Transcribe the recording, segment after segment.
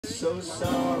So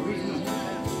sorry,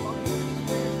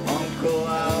 Uncle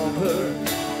Albert.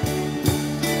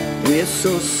 We're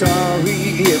so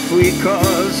sorry if we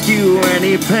caused you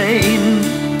any pain.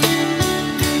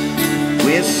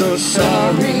 We're so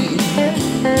sorry,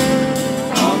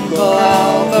 Uncle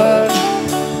Albert.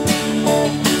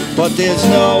 But there's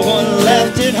no one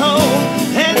left at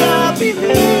home, and I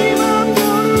believe I'm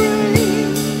gonna rain.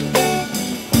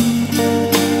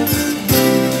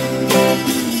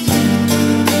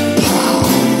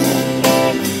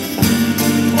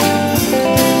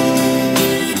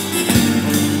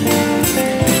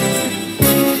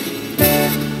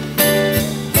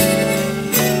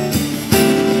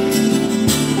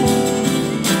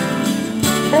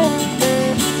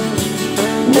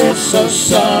 We're so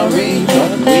sorry,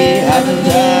 but we haven't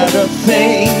had a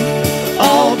thing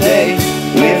all day.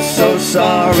 We're so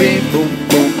sorry, boom,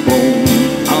 boom, boom,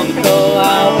 Uncle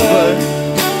Albert.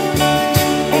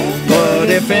 But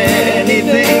if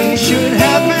anything should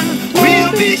happen,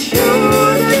 we'll be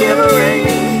sure to give a ring.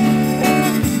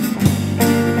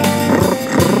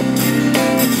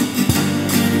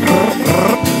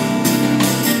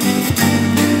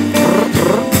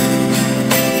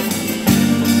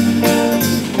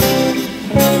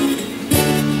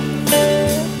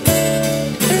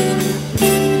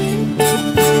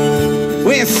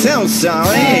 We're so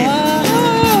sorry,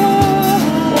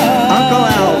 Uncle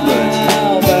Albert,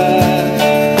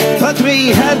 but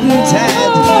we hadn't had a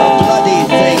bloody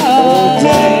thing all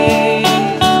day.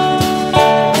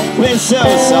 We're so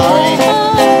sorry,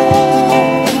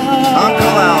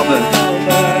 Uncle Albert,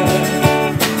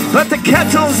 but the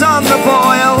kettle's on the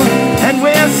boil, and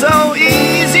we're so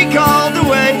easy called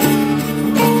away.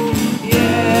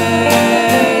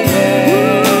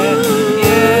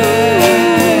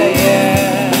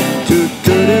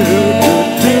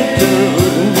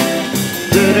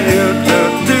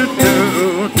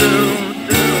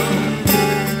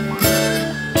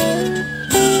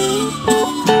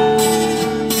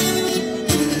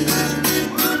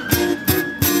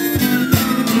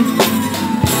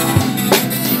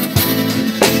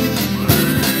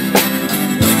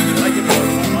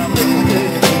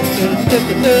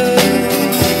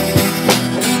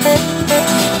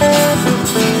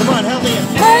 Come on, help me.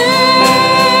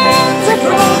 Hands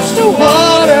across the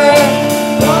water,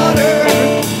 water.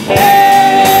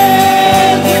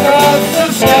 Hands across the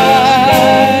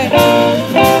sky.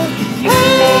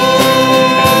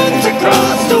 Hands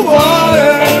across the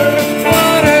water,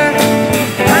 water.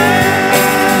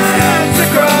 Hands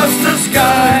across the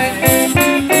sky.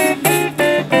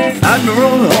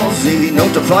 Admiral Halsey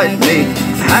notified me.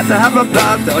 Had to have a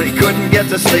bath or he couldn't get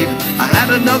to sleep. I had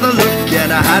another look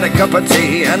and I had a cup of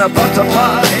tea and a butter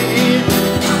pie.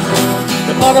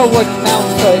 The butter wouldn't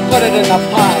melt, so he put it in a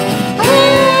pie.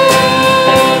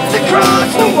 Hands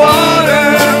across the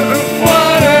water,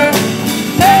 water.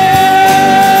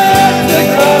 Hands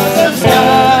across the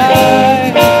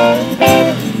sky.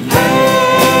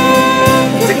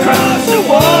 Hands across the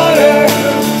water,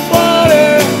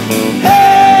 water.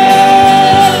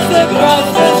 Hands across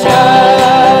the sky.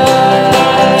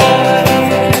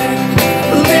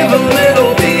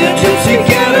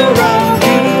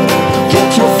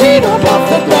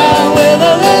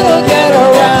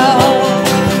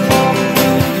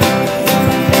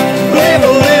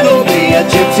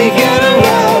 Gypsy, get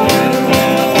around.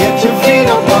 Get your feet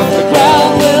up off the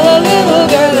ground with a little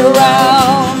get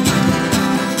around.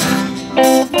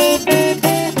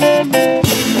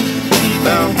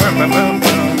 Boom, boom, boom, boom,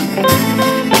 boom.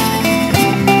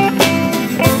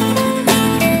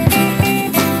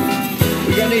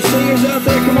 We got any singers out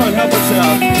there? Come on, help us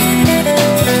out.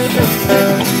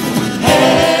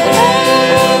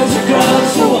 Hands across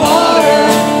the water,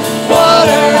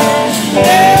 water.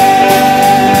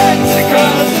 Hands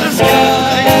across the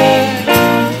sky.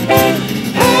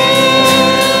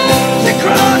 Hands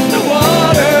across the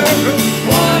water,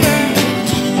 water.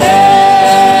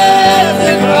 Hands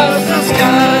across the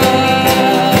sky.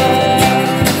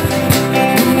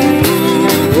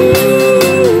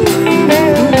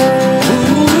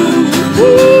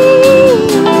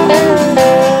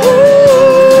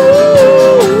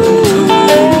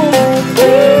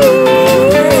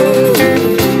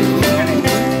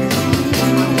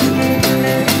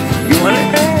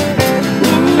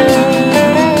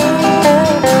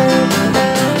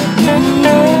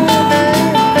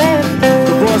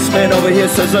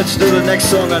 Says let's do the next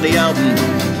song on the album.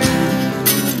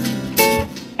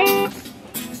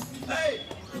 Hey.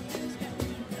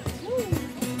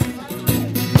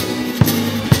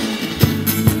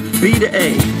 B to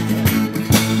A.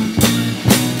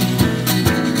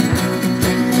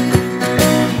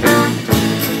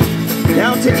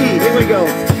 Down to E. Here we go.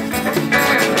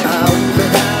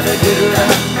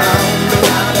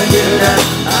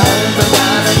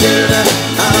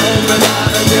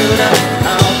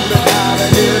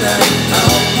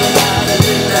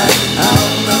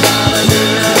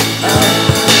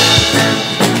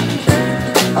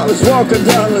 I was walking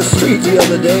down the street the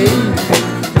other day.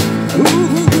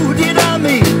 Who did I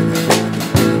meet?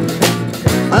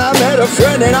 I met a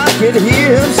friend and I could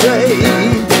hear him say,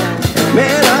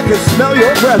 man, I can smell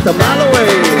your breath a mile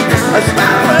away.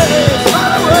 Smile away,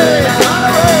 smile away, smile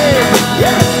away.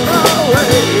 Yes, smile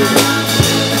away.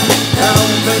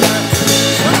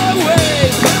 Smile away,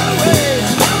 smile away,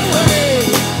 smile away.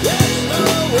 Yes,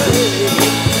 smile away.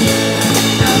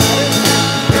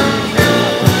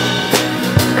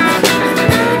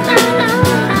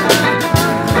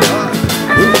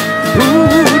 Who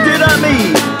did I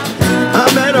meet? I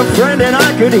met a friend and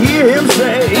I could hear him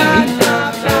say,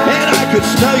 man, I could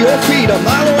smell your feet a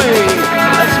mile away.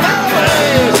 Smile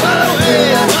away, smile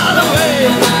away, smile away.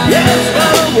 Yes,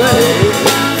 smile away.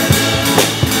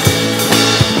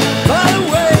 Smile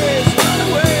away, smile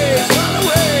away, smile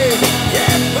away.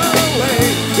 Yes, smile away.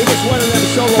 Give us one of them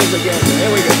solos again.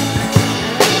 There we go.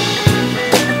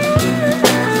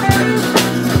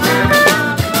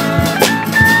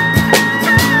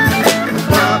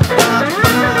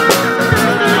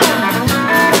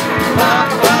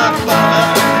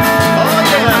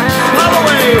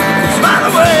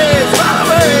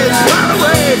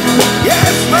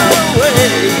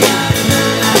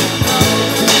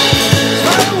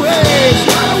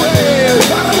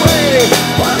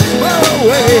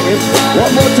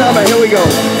 One more time, and here we go.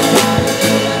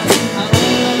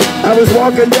 I was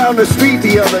walking down the street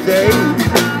the other day.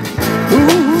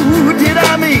 Who did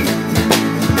I meet?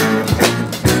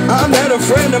 I met a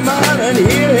friend of mine and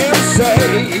hear him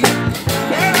say,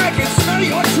 man, I can smell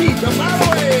your teeth a mile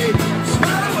away.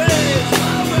 Smile away,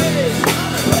 smile away,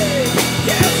 smile away.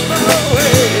 Yes, smile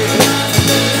away.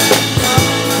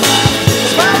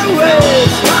 Smile away,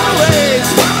 smile away,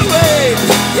 smile away.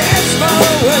 Yes, smile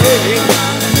away.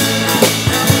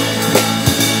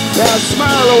 Now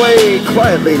smile away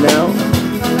quietly now.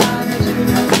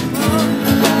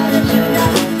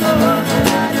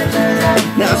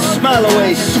 Now smile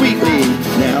away sweetly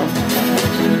now.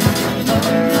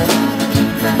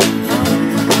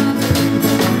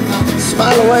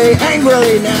 Smile away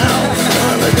angrily now.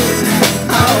 Smile away.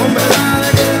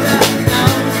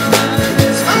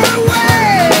 Smile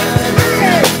away.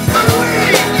 Smile away.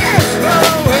 Yes, smile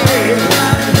away.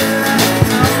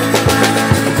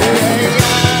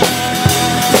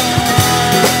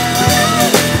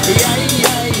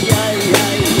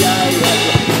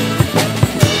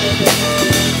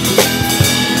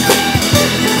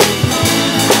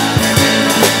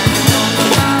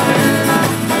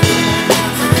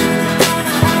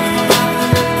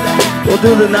 We'll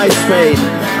do the nice fade. 1,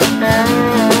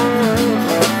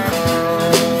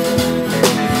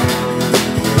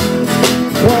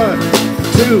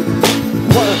 2,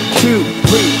 1, 2,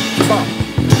 3, 4.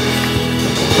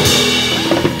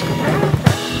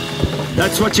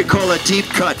 That's what you call a deep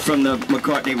cut from the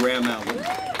McCartney Ram album.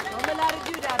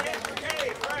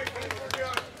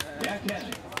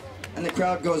 And the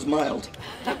crowd goes mild.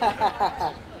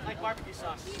 Like barbecue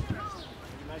sauce.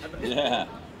 Yeah.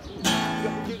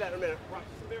 Do that in a minute.